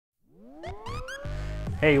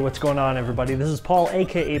Hey, what's going on everybody? This is Paul,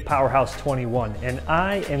 aka Powerhouse21, and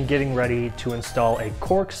I am getting ready to install a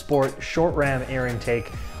Corksport short ram air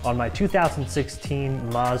intake on my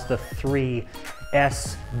 2016 Mazda 3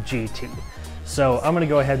 SGT. So I'm gonna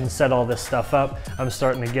go ahead and set all this stuff up. I'm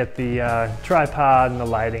starting to get the tripod and the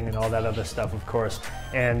lighting and all that other stuff, of course.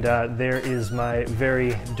 And there is my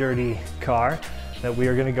very dirty car that we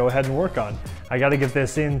are gonna go ahead and work on. I gotta get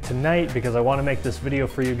this in tonight because I wanna make this video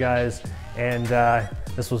for you guys, and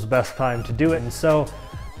this was the best time to do it. And so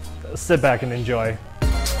sit back and enjoy.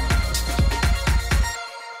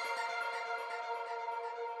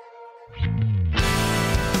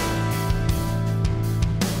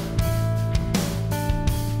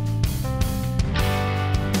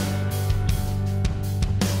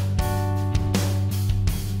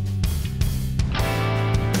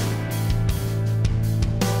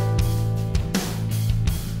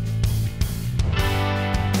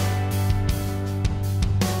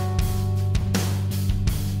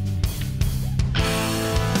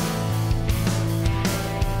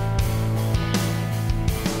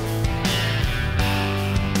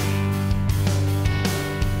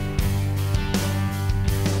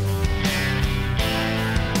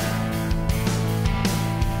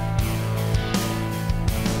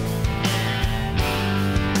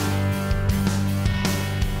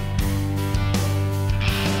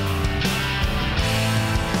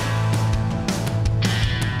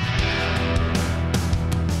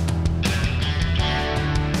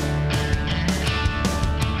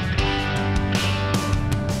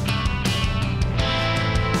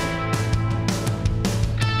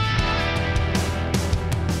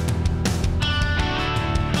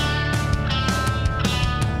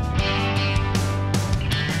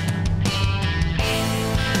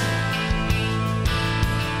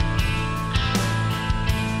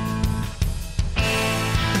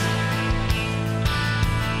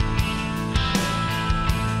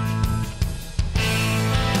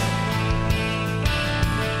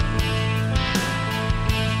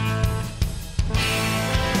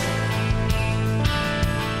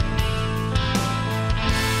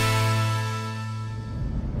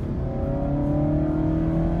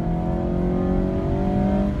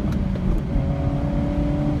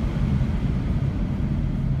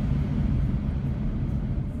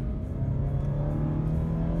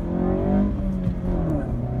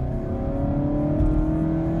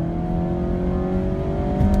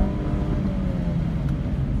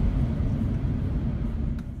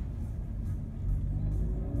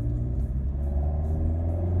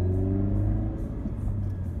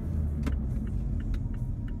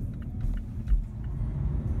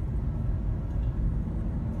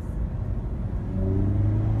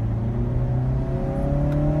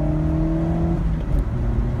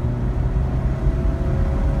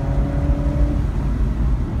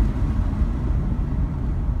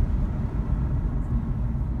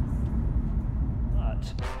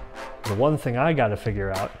 The one thing I gotta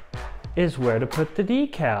figure out is where to put the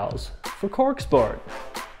decals for Corksport.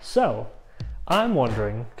 So I'm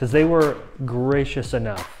wondering, because they were gracious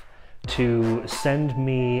enough to send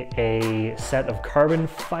me a set of carbon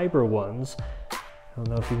fiber ones. I don't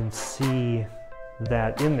know if you can see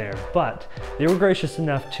that in there, but they were gracious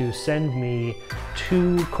enough to send me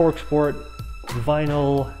two Corksport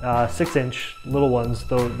vinyl 6-inch little ones,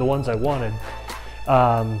 the ones I wanted.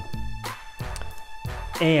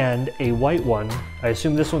 And a white one. I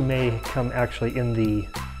assume this one may come actually in the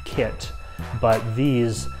kit, but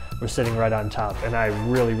these were sitting right on top, and I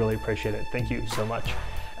really, really appreciate it. Thank you so much.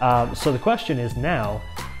 So the question is now,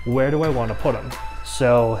 where do I want to put them?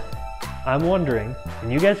 So I'm wondering,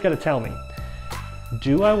 and you guys got to tell me,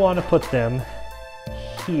 do I want to put them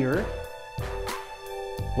here,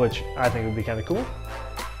 which I think would be kind of cool,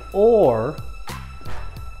 or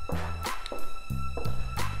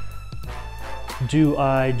do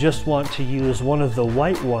I just want to use one of the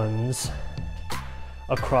white ones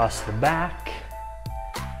across the back,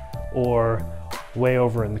 or way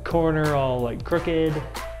over in the corner, all like crooked,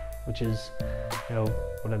 which is, you know,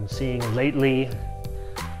 what I'm seeing lately,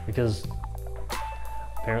 because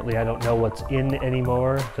apparently I don't know what's in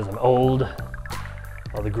anymore because I'm old,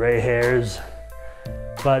 all the gray hairs.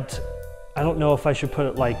 But I don't know if I should put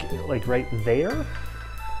it like right there.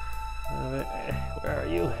 Where are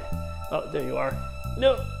you? Oh, there you are.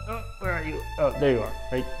 No, oh, where are you? Oh, there you are,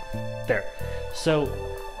 right there. So,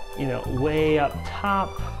 you know, way up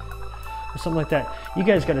top or something like that. You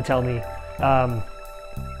guys got to tell me. I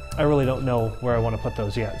really don't know where I want to put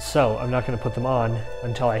those yet, so I'm not going to put them on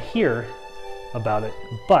until I hear about it.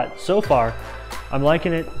 But so far, I'm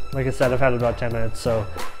liking it. Like I said, I've had it about 10 minutes, so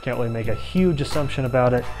can't really make a huge assumption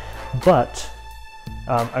about it. But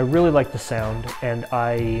I really like the sound, and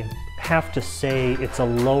I have to say it's a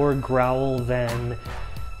lower growl than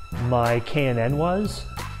my K&N was,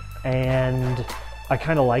 and I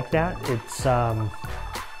kind of like that. It's I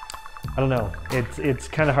don't know, it's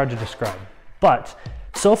kind of hard to describe, but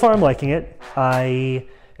so far I'm liking it. I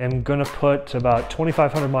am gonna put about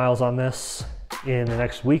 2,500 miles on this in the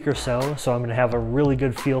next week or so, so I'm gonna have a really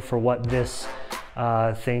good feel for what this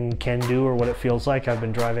thing can do, or what it feels like. I've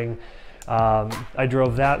been driving, I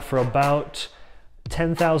drove that for about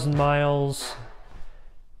 10,000 miles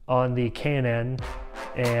on the K&N,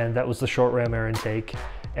 and that was the short ram air intake.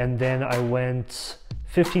 And then I went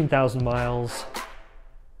 15,000 miles,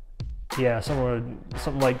 yeah,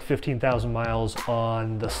 something like 15,000 miles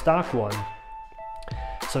on the stock one.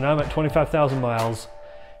 So now I'm at 25,000 miles.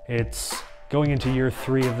 It's going into year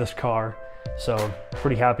 3 of this car, so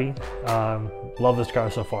pretty happy. Love this car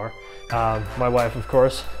so far. My wife, of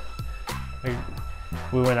course,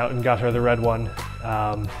 we went out and got her the red one.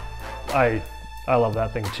 I love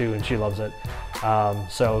that thing too, and she loves it.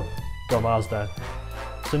 So go Mazda.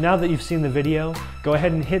 So now that you've seen the video, go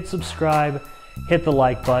ahead and hit subscribe, hit the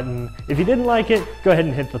like button. If you didn't like it, go ahead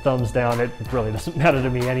and hit the thumbs down. It really doesn't matter to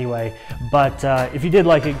me anyway. But if you did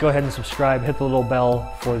like it, go ahead and subscribe, hit the little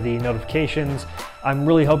bell for the notifications. I'm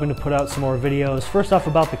really hoping to put out some more videos. First off,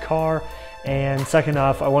 about the car, and second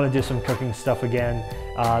off, I want to do some cooking stuff again.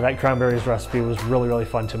 That cranberries recipe was really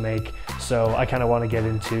fun to make, so I kind of want to get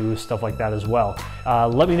into stuff like that as well.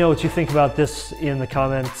 Let me know what you think about this in the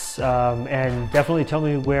comments, and definitely tell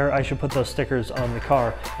me where I should put those stickers on the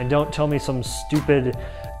car. And don't tell me some stupid,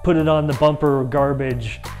 put it on the bumper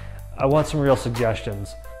garbage. I want some real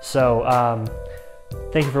suggestions. So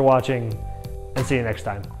thank you for watching, and see you next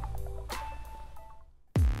time.